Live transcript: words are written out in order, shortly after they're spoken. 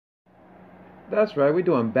That's right, we're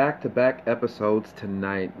doing back-to-back episodes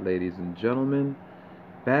tonight, ladies and gentlemen.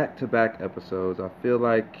 Back-to-back episodes. I feel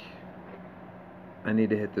like I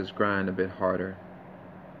need to hit this grind a bit harder.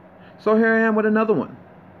 So here I am with another one.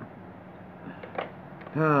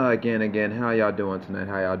 Again. How y'all doing tonight?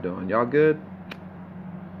 How y'all doing? Y'all good?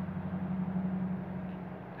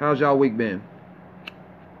 How's y'all week been?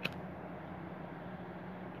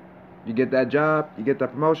 You get that job? You get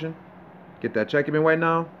that promotion? Get that check you been waiting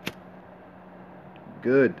on?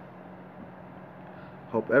 Good.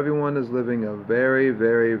 Hope everyone is living a very,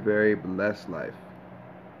 very, very blessed life.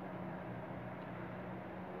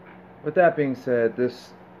 With that being said,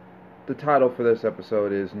 the title for this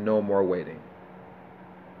episode is No More Waiting.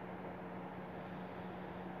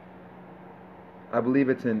 I believe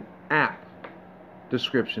it's an apt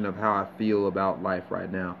description of how I feel about life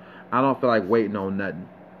right now. I don't feel like waiting on nothing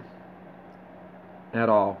at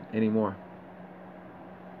all anymore.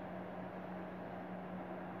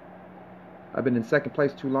 I've been in second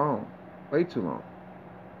place too long. Way too long.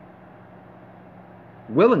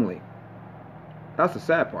 Willingly. That's the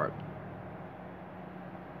sad part.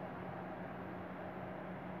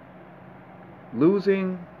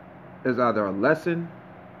 Losing is either a lesson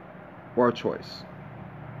or a choice.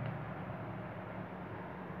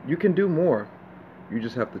 You can do more. You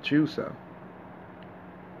just have to choose so.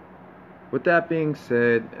 With that being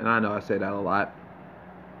said, and I know I say that a lot,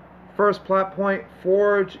 first plot point,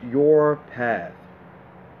 forge your path.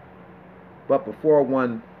 But before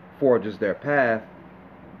one forges their path,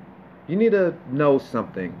 you need to know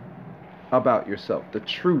something about yourself, the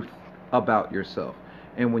truth about yourself.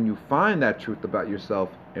 And when you find that truth about yourself,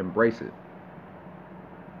 embrace it.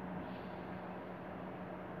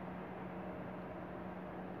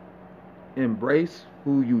 Embrace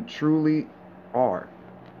who you truly are,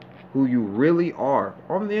 who you really are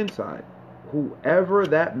on the inside, whoever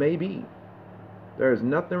that may be. There's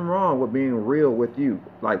nothing wrong with being real with you.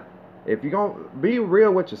 Like, if you're going to be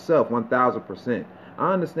real with yourself 1000%.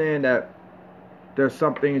 I understand that there's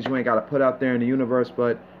some things you ain't got to put out there in the universe,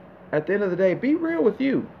 but at the end of the day, be real with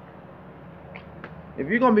you. If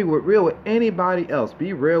you're going to be real with anybody else,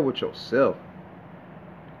 be real with yourself.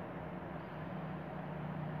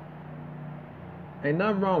 Ain't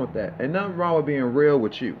nothing wrong with that. Ain't nothing wrong with being real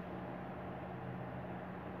with you.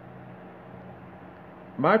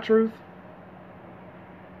 My truth,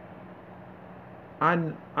 I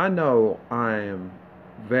know I am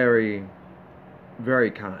very,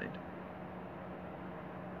 very kind.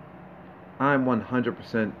 I'm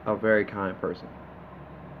 100% a very kind person.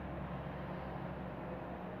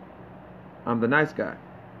 I'm the nice guy.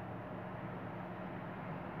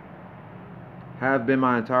 Have been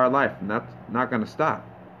my entire life, and that's not going to stop.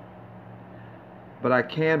 But I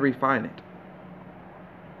can refine it.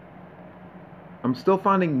 I'm still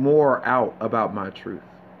finding more out about my truth.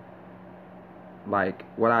 Like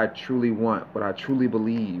what I truly want, what I truly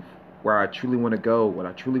believe, where I truly want to go, what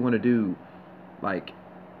I truly want to do. Like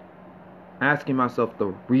asking myself the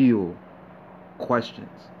real questions.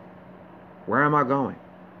 Where am I going?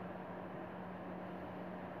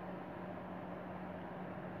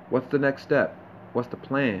 What's the next step? What's the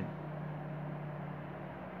plan?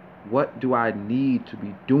 What do I need to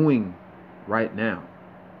be doing right now?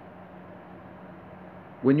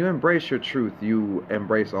 When you embrace your truth, you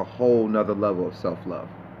embrace a whole nother level of self-love.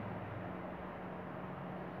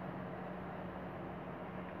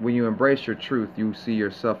 When you embrace your truth, you see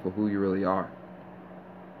yourself for who you really are.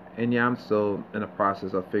 And yeah, I'm still in the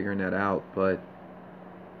process of figuring that out, but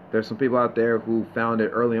there's some people out there who found it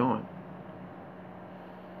early on.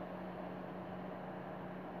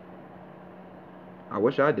 I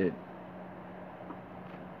wish I did.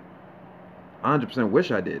 100%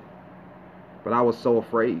 wish I did. But I was so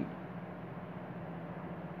afraid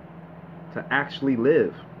to actually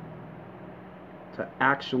live, to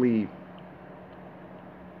actually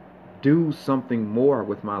do something more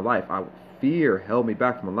with my life. Fear held me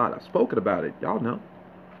back from a lot. I've spoken about it. Y'all know.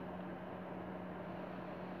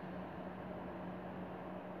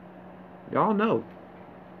 Y'all know.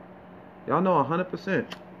 Y'all know 100%.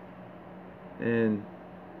 And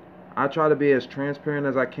I try to be as transparent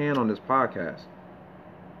as I can on this podcast.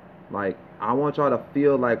 Like, I want y'all to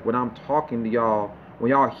feel like when I'm talking to y'all, when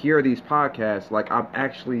y'all hear these podcasts, like I'm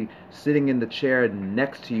actually sitting in the chair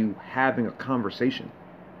next to you having a conversation.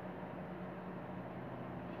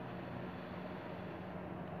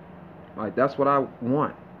 Like, that's what I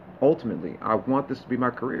want. Ultimately, I want this to be my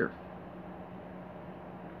career.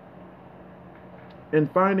 In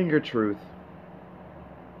finding your truth,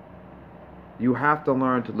 you have to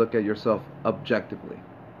learn to look at yourself objectively.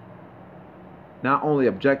 Not only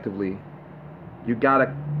objectively, you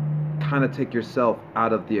gotta kind of take yourself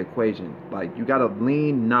out of the equation. Like, you got to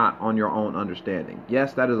lean not on your own understanding.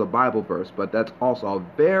 Yes, that is a Bible verse, but that's also a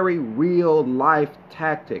very real life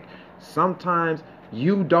tactic. Sometimes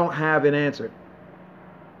you don't have an answer.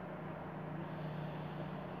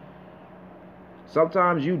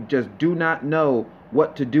 Sometimes you just do not know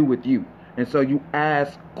what to do with you. And so you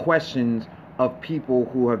ask questions of people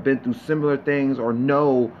who have been through similar things or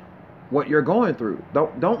know what you're going through.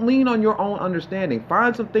 Don't lean on your own understanding.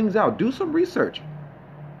 Find some things out. Do some research.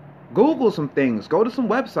 Google some things. Go to some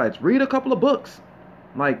websites. Read a couple of books.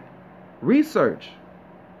 Like, research.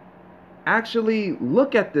 Actually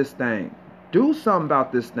look at this thing. Do something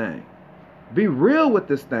about this thing. Be real with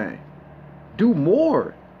this thing. Do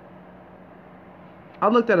more. I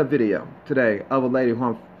looked at a video today of a lady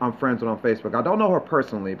who I'm friends with on Facebook. I don't know her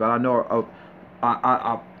personally, but I know her of,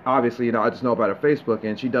 I obviously, you know, I just know about her Facebook,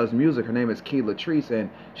 and she does music. Her name is Key Latrice, and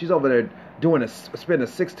she's over there doing spinning a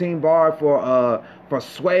 16 bar for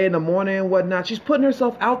Sway in the morning and whatnot. She's putting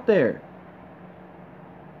herself out there.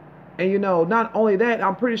 And, you know, not only that,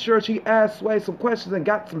 I'm pretty sure she asked Sway some questions and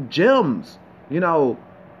got some gems. You know,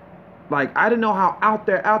 like, I didn't know how out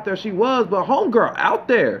there she was, but homegirl out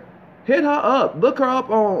there. Hit her up. Look her up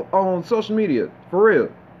on social media. For real.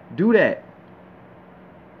 Do that.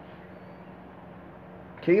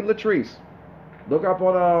 Key Latrice. Look up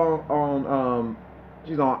on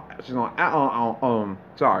she's on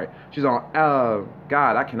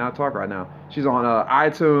God, I cannot talk right now. She's on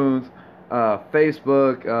iTunes,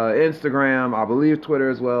 Facebook, Instagram, I believe Twitter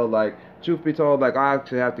as well. Like, truth be told, like, I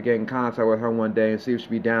actually have to get in contact with her one day and see if she'd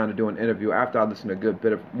be down to do an interview after I listen to a good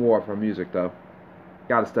bit more of her music, though.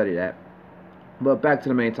 Gotta study that. But back to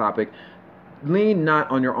the main topic. Lean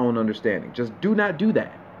not on your own understanding. Just do not do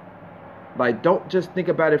that. Like, don't just think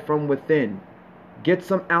about it from within. Get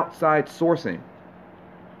some outside sourcing.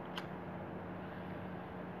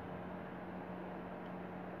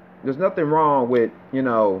 There's nothing wrong with, you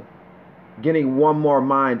know, getting one more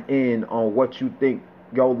mind in on what you think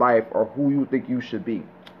your life or who you think you should be.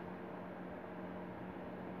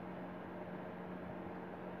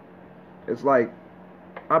 It's like,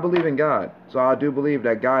 I believe in God, so I do believe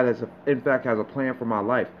that God in fact has a plan for my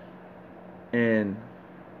life, and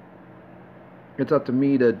it's up to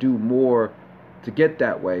me to do more to get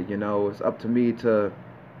that way. You know, it's up to me to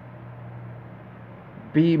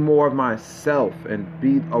be more of myself and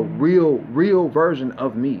be a real version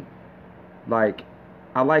of me. Like,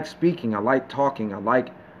 I like speaking, I like talking,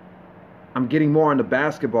 I'm getting more into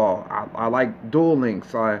basketball. I like Duel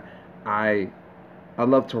Links. I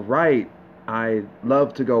love to write. I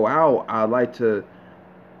love to go out. I like to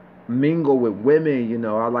mingle with women, you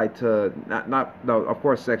know. I like to no, of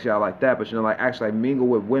course sexually I like that, but, you know, like, actually I mingle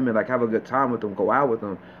with women, like, have a good time with them, go out with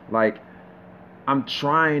them. Like, I'm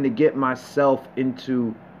trying to get myself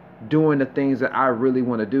into doing the things that I really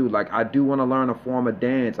want to do. Like, I do want to learn a form of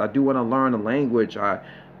dance. I do want to learn a language. I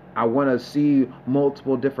want to see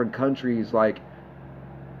multiple different countries. Like,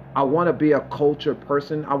 I want to be a culture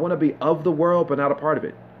person. I want to be of the world, but not a part of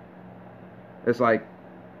it. It's like,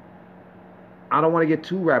 I don't want to get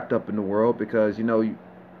too wrapped up in the world because, you know,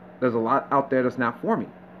 there's a lot out there that's not for me.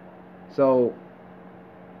 So,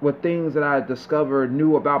 with things that I discovered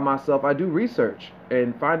new about myself, I do research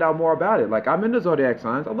and find out more about it. Like, I'm into zodiac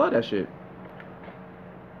signs. I love that shit.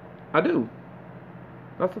 I do.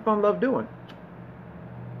 That's what I love doing.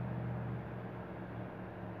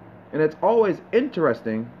 And it's always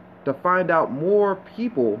interesting to find out more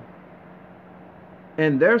people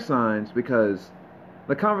and their signs, because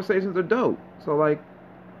the conversations are dope. So, like,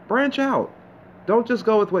 branch out. Don't just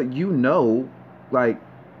go with what you know. Like,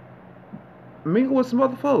 mingle with some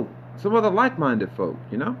other folk, some other like-minded folk,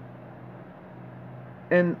 you know?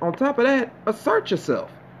 And on top of that, assert yourself.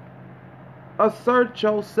 Assert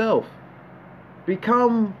yourself.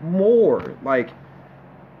 Become more. Like,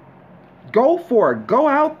 go for it. Go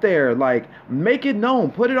out there. Like, make it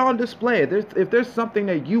known. Put it on display. If there's something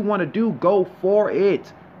that you want to do, go for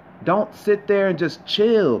it. Don't sit there and just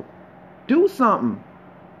chill. Do something.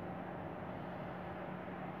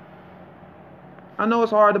 I know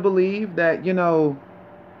it's hard to believe that, you know,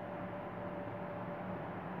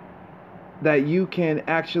 that you can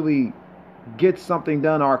actually get something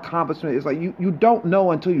done or accomplishment. It's like, you don't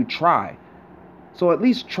know until you try. So at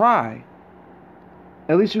least try.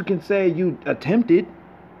 At least you can say you attempted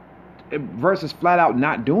versus flat out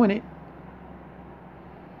not doing it.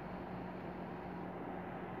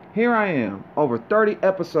 Here I am, over 30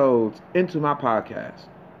 episodes into my podcast.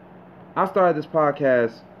 I started this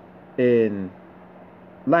podcast in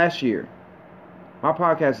last year. My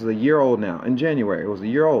podcast is a year old now. In January, it was a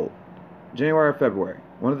year old. January or February,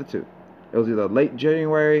 one of the two. It was either late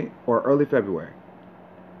January or early February.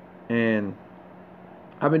 And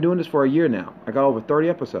I've been doing this for a year now. I got over 30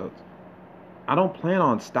 episodes. I don't plan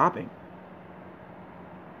on stopping.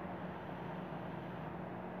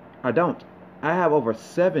 I don't. I have over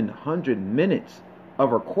 700 minutes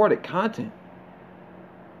of recorded content.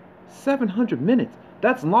 700 minutes.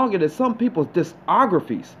 That's longer than some people's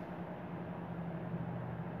discographies.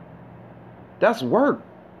 That's work.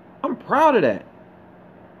 I'm proud of that.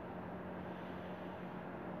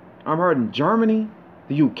 I'm heard in Germany,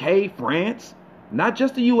 the UK, France, not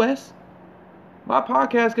just the US. My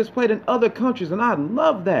podcast gets played in other countries, and I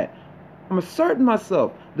love that. I'm asserting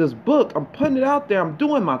myself. This book, I'm putting it out there. I'm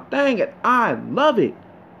doing my thing, and I love it.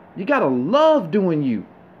 You gotta love doing you.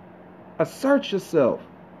 Assert yourself.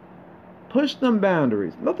 Push them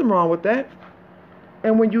boundaries. Nothing wrong with that.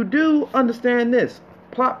 And when you do, understand this.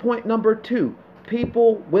 Plot point number 2.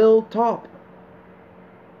 People will talk.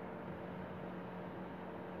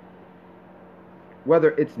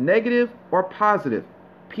 Whether it's negative or positive,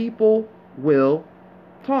 people will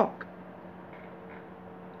talk.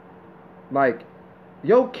 Like,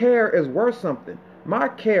 your care is worth something. My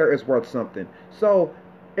care is worth something. So,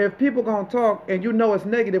 if people gonna talk and you know it's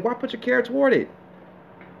negative, why put your care toward it?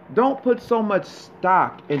 Don't put so much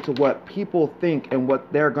stock into what people think and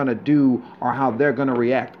what they're gonna do or how they're gonna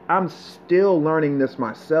react. I'm still learning this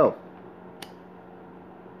myself.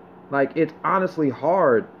 Like, it's honestly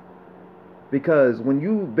hard, because when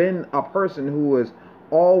you've been a person who has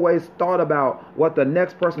always thought about what the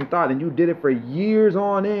next person thought, and you did it for years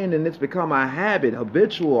on end, and it's become a habit,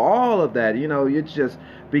 habitual, all of that, it's just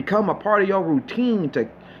become a part of your routine to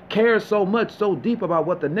care so much, so deep about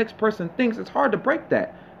what the next person thinks. It's hard to break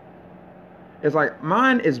that. It's like,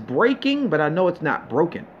 mine is breaking, but I know it's not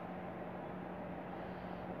broken.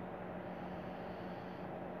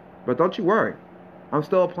 But don't you worry. I'm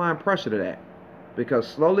still applying pressure to that. Because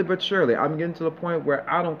slowly but surely, I'm getting to the point where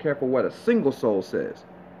I don't care for what a single soul says.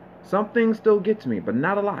 Some things still get to me, but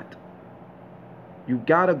not a lot. You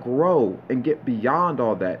gotta grow and get beyond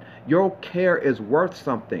all that. Your care is worth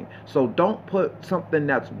something. So don't put something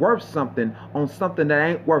that's worth something on something that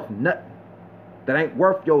ain't worth nothing. That ain't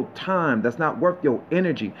worth your time. That's not worth your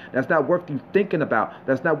energy. That's not worth you thinking about.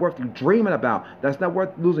 That's not worth you dreaming about. That's not worth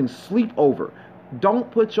losing sleep over.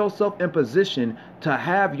 Don't put yourself in position to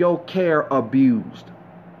have your care abused.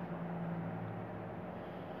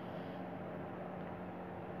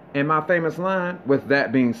 And my famous line, with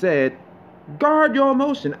that being said, guard your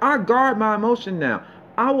emotion. I guard my emotion now.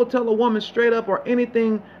 I will tell a woman straight up or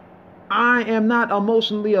anything. I am not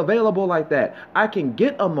emotionally available like that. I can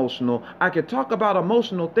get emotional. I can talk about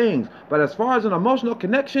emotional things. But as far as an emotional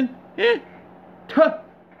connection,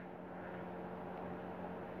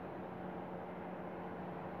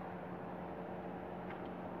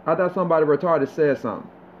 I thought somebody retarded said something.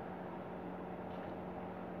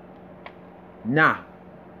 Nah.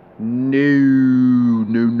 No.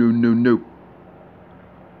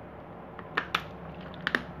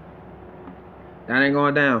 That ain't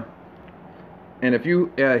going down. And if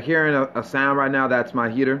you hearing a sound right now, that's my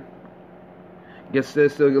heater. Still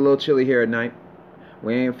get a little chilly here at night.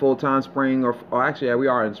 We ain't full-time spring, or actually, yeah, we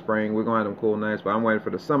are in spring. We're going to have them cool nights, but I'm waiting for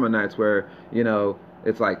the summer nights where,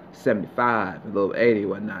 it's like 75, a little 80,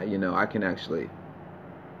 whatnot. I can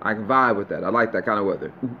vibe with that. I like that kind of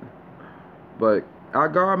weather. But I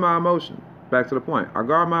guard my emotion. Back to the point. I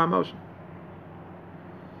guard my emotion.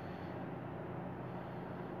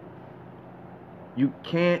 You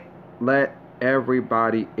can't let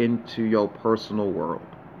everybody into your personal world.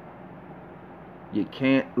 You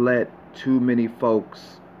can't let too many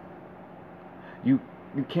folks. You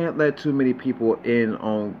can't let too many people in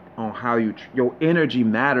on how your energy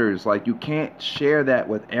matters. Like, you can't share that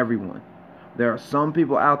with everyone. There are some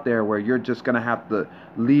people out there where you're just gonna have to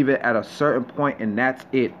leave it at a certain point, and that's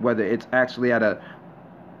it. Whether it's actually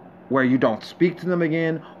where you don't speak to them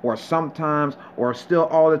again, or sometimes, or still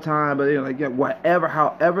all the time, but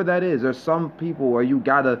however that is. There's some people where you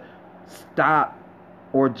gotta stop,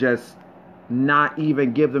 or just not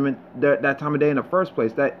even give them that time of day in the first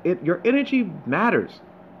place. Your energy matters.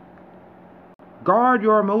 Guard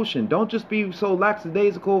your emotion. Don't just be so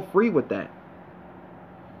lackadaisical free with that.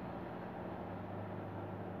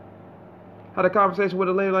 Had a conversation with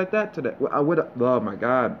a lady like that today. Oh my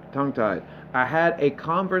God, tongue-tied. I had a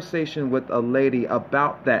conversation with a lady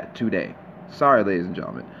about that today. Sorry, ladies and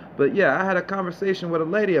gentlemen. But yeah, I had a conversation with a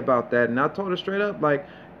lady about that, and I told her straight up, like,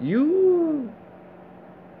 you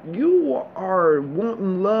are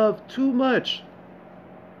wanting love too much.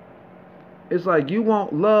 It's like you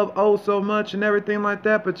want love so much and everything like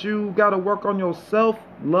that, but you got to work on your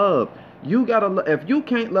self-love. You gotta, if you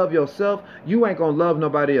can't love yourself, you ain't gonna love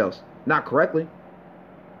nobody else. Not correctly.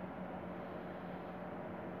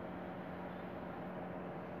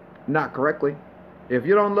 Not correctly. If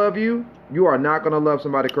you don't love you, you are not gonna love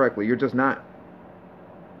somebody correctly. You're just not.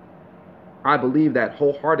 I believe that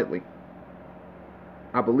wholeheartedly.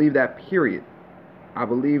 I believe that, period. I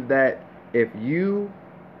believe that if you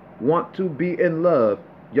want to be in love,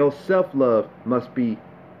 your self-love must be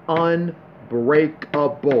unbreakable.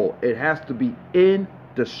 It has to be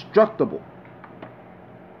indestructible.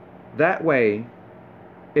 That way,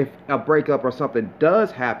 if a breakup or something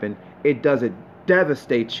does happen, it doesn't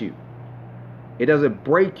devastate you. It doesn't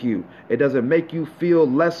break you. It doesn't make you feel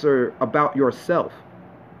lesser about yourself.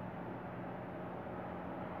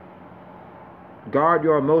 Guard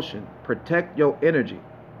your emotion. Protect your energy.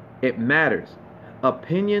 It matters.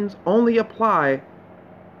 Opinions only apply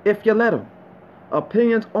if you let them.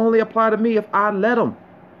 Opinions only apply to me if I let them.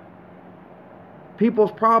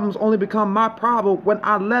 People's problems only become my problem when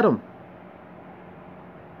I let them.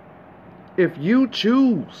 If you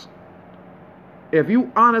choose, if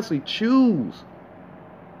you honestly choose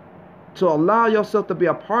to allow yourself to be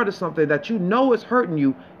a part of something that you know is hurting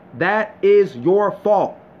you, that is your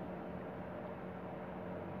fault.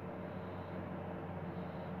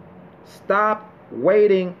 Stop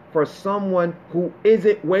waiting for someone who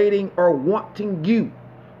isn't waiting or wanting you.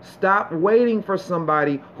 Stop waiting for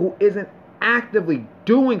somebody who isn't actively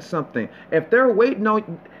doing something. If you're waiting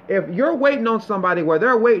on somebody where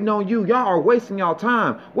they're waiting on you, y'all are wasting y'all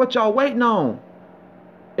time. What y'all waiting on?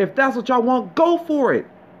 If that's what y'all want, go for it.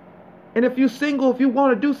 And if you're single, if you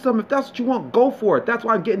want to do something, if that's what you want, go for it. That's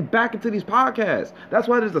why I'm getting back into these podcasts. That's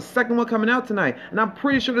why there's a second one coming out tonight. And I'm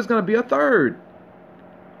pretty sure there's going to be a third.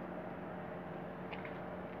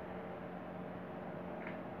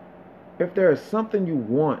 If there is something you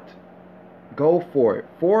want, go for it.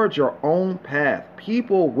 Forge your own path.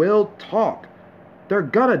 People will talk. They're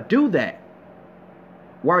gonna do that.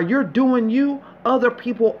 While you're doing you, other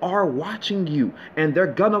people are watching you, and they're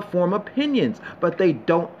gonna form opinions, but they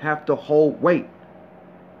don't have to hold weight.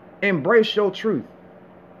 Embrace your truth.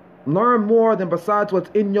 Learn more than besides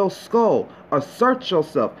what's in your skull. Assert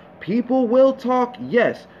yourself. People will talk,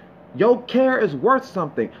 yes. Your care is worth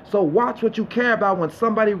something. So watch what you care about when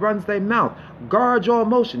somebody runs their mouth. Guard your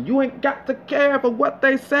emotion. You ain't got to care for what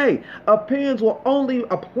they say. Opinions will only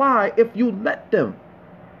apply if you let them.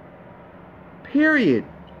 Period.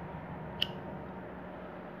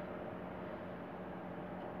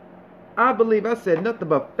 I believe I said nothing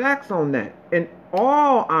but facts on that. In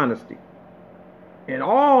all honesty,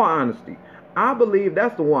 I believe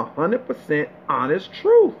that's the 100% honest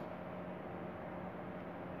truth.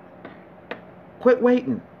 Quit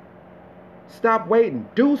waiting. Stop waiting.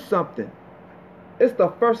 Do something. It's the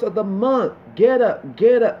first of the month. Get up,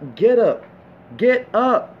 get up, get up, get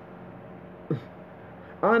up.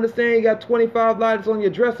 I understand you got 25 lighters on your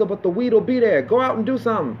dresser, but the weed will be there. Go out and do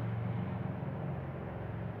something.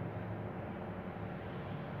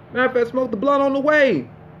 Matter of fact, smoke the blunt on the way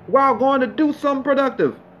while going to do something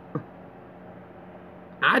productive.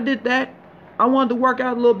 I did that. I wanted to work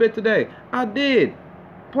out a little bit today. I did.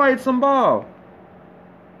 Played some ball.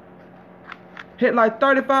 Hit like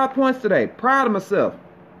 35 points today. Proud of myself.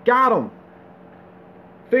 Got them.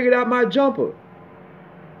 Figured out my jumper.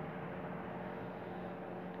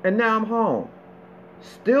 And now I'm home.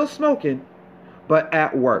 Still smoking, but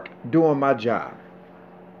at work. Doing my job.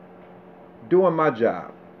 Doing my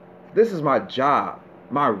job. This is my job.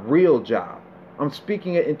 My real job. I'm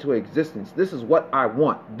speaking it into existence. This is what I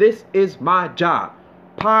want. This is my job.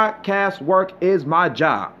 Podcast work is my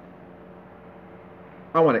job.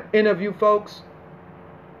 I want to interview folks.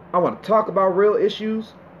 I want to talk about real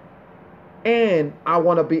issues. And I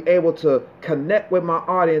want to be able to connect with my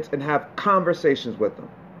audience and have conversations with them.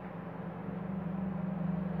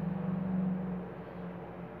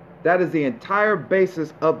 That is the entire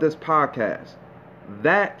basis of this podcast.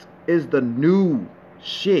 That is the new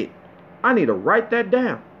shit. I need to write that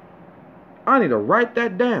down. I need to write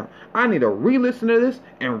that down. I need to re-listen to this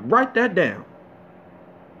and write that down.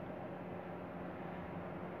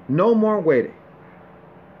 No more waiting.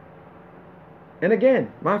 And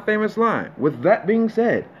again, my famous line. With that being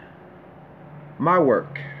said, my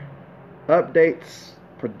work, updates,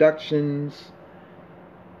 productions,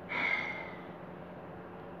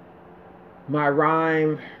 my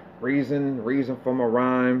rhyme, reason for my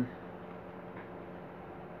rhyme.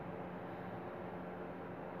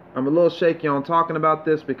 I'm a little shaky on talking about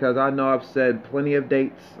this because I know I've said plenty of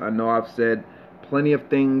dates. I know I've said plenty of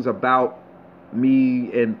things about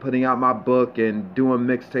me and putting out my book and doing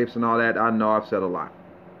mixtapes and all that. I know I've said a lot.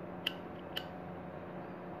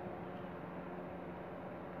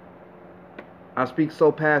 I speak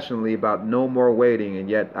so passionately about no more waiting, and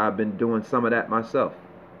yet I've been doing some of that myself.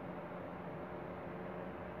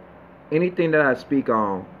 Anything that I speak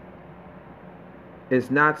on is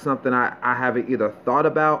not something I haven't either thought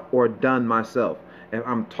about or done myself. If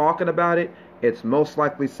I'm talking about it, it's most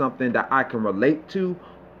likely something that I can relate to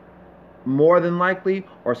more than likely,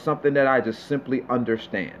 or something that I just simply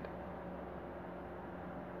understand.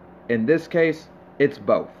 In this case, it's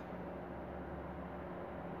both.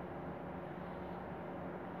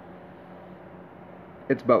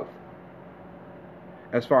 It's both.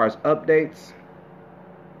 As far as updates,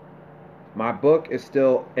 my book is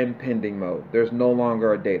still in pending mode. There's no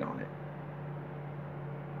longer a date on it.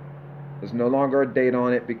 There's no longer a date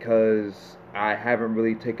on it because I haven't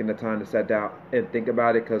really taken the time to sit down and think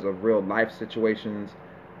about it because of real life situations,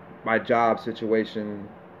 my job situation,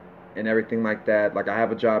 and everything like that. Like, I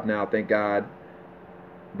have a job now, thank God,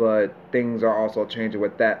 but things are also changing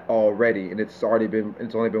with that already, and it's only been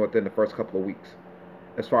within the first couple of weeks.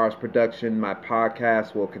 As far as production, my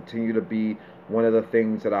podcast will continue to be one of the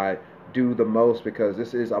things that I do the most because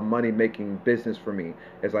this is a money-making business for me.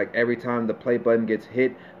 It's like every time the play button gets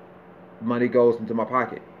hit, money goes into my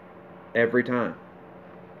pocket. Every time.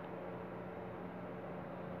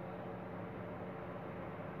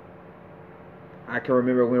 I can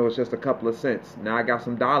remember when it was just a couple of cents. Now I got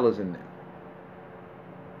some dollars in there.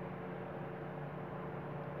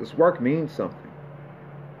 This work means something.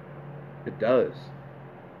 It does.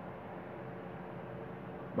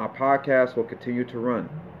 My podcast will continue to run.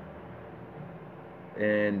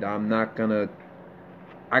 And I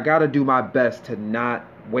gotta do my best to not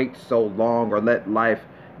wait so long or let life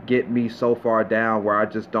get me so far down where I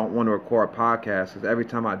just don't want to record podcasts. Because every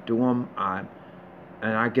time I do them, I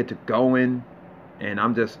get to going, and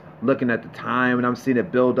I'm just looking at the time and I'm seeing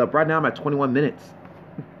it build up. Right now I'm at 21 minutes.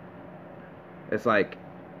 It's like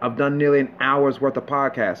I've done nearly an hour's worth of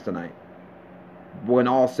podcast tonight. When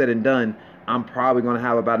all said and done, I'm probably going to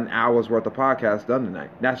have about an hour's worth of podcast done tonight.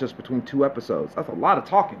 That's just between 2 episodes. That's a lot of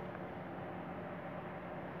talking.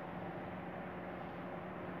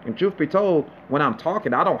 And truth be told, when I'm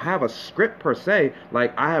talking, I don't have a script per se.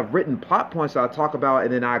 Like, I have written plot points that I talk about,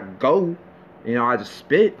 and then I go, I just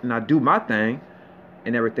spit and I do my thing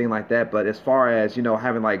and everything like that. But as far as,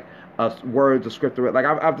 having like words, a scripted, like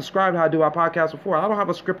I've described how I do our podcast before. I don't have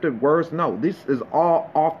a scripted words. No, this is all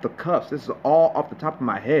off the cuffs. This is all off the top of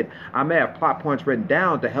my head. I may have plot points written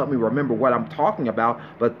down to help me remember what I'm talking about,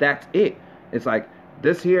 but that's it. It's like,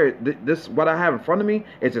 this here, this what I have in front of me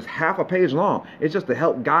is just half a page long. It's just to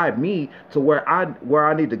help guide me to where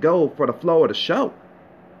I need to go for the flow of the show.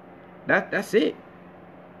 That's it.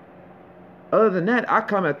 Other than that, I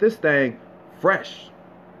come at this thing fresh.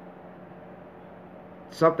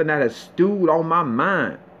 Something that has stewed on my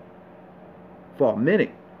mind for a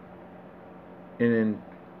minute, and then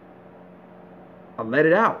I let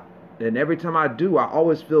it out. And every time I do, I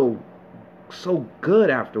always feel so good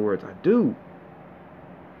afterwards. I do.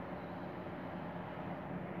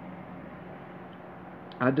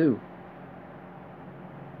 I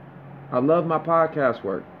love my podcast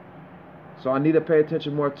work. So I need to pay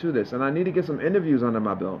attention more to this. And I need to get some interviews under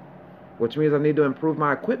my belt, which means I need to improve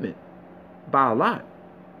my equipment by a lot.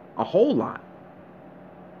 A whole lot.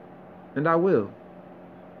 And I will.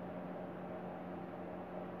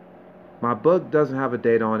 My book doesn't have a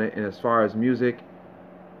date on it. And as far as music,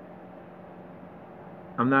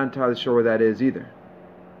 I'm not entirely sure where that is either.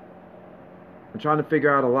 I'm trying to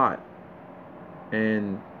figure out a lot.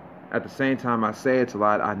 And at the same time I say it's a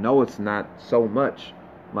lot, I know it's not so much.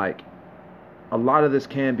 Like, a lot of this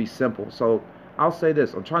can be simple. So I'll say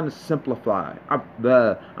this. I'm trying to simplify.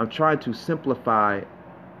 I'm trying to simplify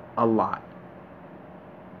a lot.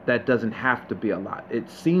 That doesn't have to be a lot. It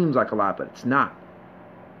seems like a lot, but it's not.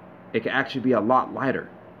 It can actually be a lot lighter.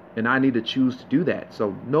 And I need to choose to do that.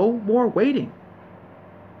 So no more waiting.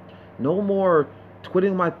 No more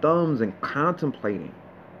twiddling my thumbs and contemplating.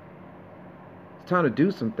 It's time to do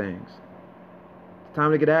some things. It's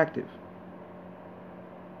time to get active.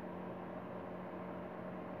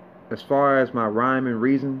 As far as my rhyme and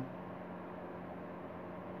reason,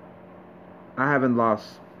 I haven't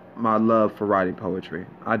lost my love for writing poetry.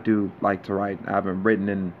 I do like to write. I haven't written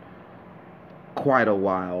in quite a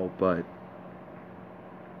while, but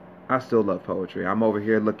I still love poetry. I'm over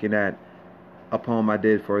here looking at a poem I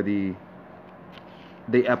did for the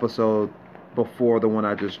episode before the one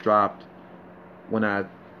I just dropped.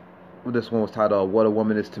 This one was titled "What a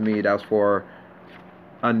Woman Is to Me." That was for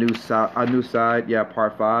a new side. Yeah,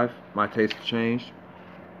 part 5. My taste changed,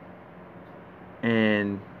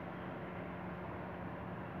 and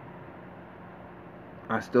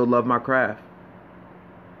I still love my craft.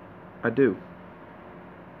 I do.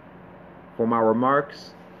 for my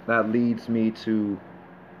remarks, that leads me to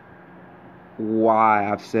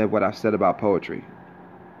why I've said what I've said about poetry.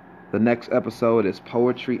 The next episode is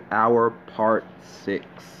Poetry Hour Part 6.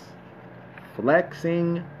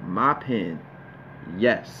 Flexing my pen.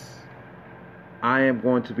 Yes, I am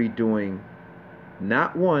going to be doing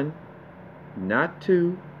not 1, not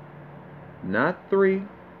 2, not 3,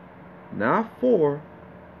 not 4,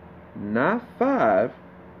 not 5,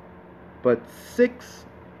 but 6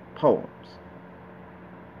 poems.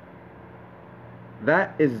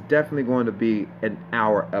 That is definitely going to be an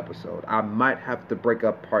hour episode. I might have to break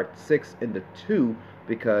up part 6 into 2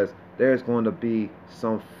 because there's going to be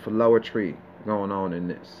some flowetry going on in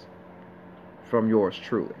this from yours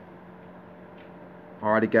truly. I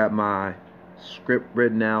already got my script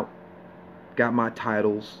written out, got my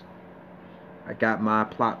titles, I got my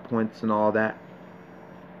plot points and all that,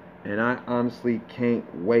 and I honestly can't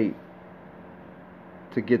wait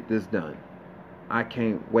to get this done. I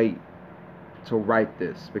can't wait to write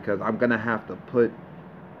this because I'm gonna have to put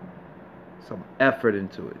some effort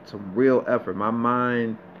into it, some real effort. My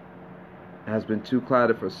mind has been too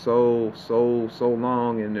clouded for so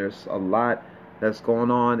long, and there's a lot that's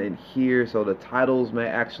going on in here, so the titles may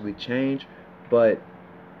actually change, but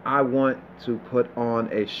I want to put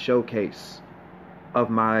on a showcase of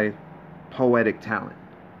my poetic talent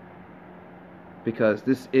because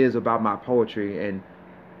this is about my poetry, and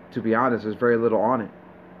to be honest, there's very little on it.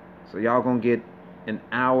 So y'all gonna get an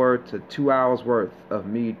hour to 2 hours worth of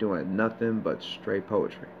me doing nothing but straight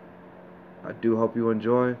poetry. I do hope you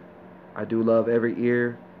enjoy. I do love every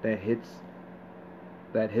ear that hits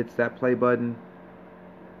that play button,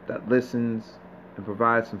 that listens and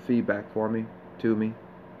provides some feedback to me.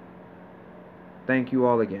 Thank you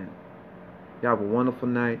all again. Y'all have a wonderful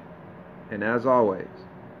night, and as always,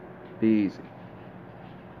 be easy.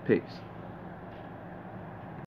 Peace.